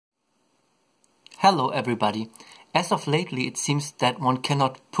Hello everybody. As of lately it seems that one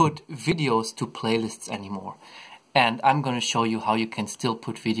cannot put videos to playlists anymore. And I'm going to show you how you can still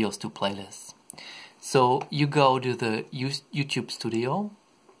put videos to playlists. So you go to the YouTube Studio.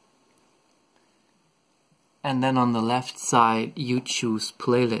 And then on the left side you choose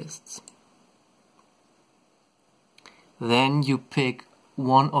playlists. Then you pick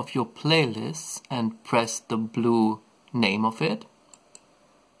one of your playlists and press the blue name of it.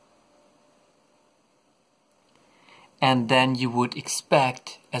 And then you would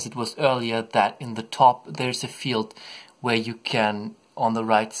expect, as it was earlier, that in the top there's a field where you can, on the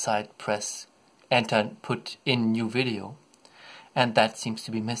right side, press enter and put in new video. And that seems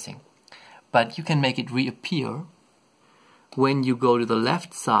to be missing. But you can make it reappear. When you go to the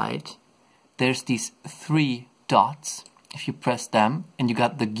left side, there's these three dots. If you press them, and you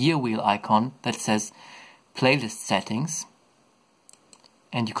got the gear wheel icon that says playlist settings.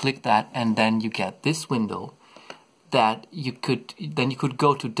 And you click that, and then you get this window. That you could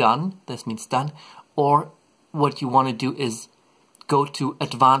go to done, that means done, or what you want to do is go to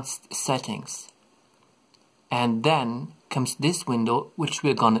advanced settings, and then comes this window which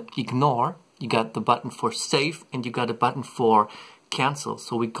we're gonna ignore. You got the button for save and you got a button for cancel,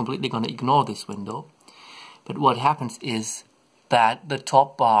 so we're completely gonna ignore this window. But what happens is that the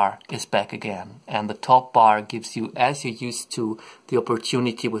top bar is back again, and the top bar gives you, as you're used to, the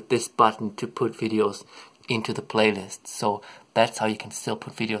opportunity with this button to put videos into the playlist. So that's how you can still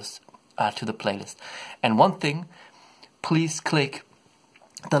put videos to the playlist. And one thing, please click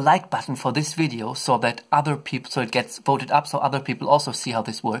the like button for this video so that other people, so it gets voted up, so other people also see how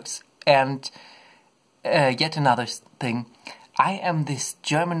this works. And yet another thing, I am this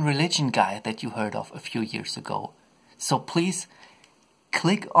German religion guy that you heard of a few years ago. So please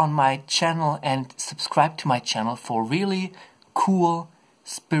click on my channel and subscribe to my channel for really cool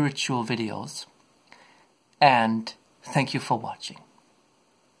spiritual videos. And thank you for watching.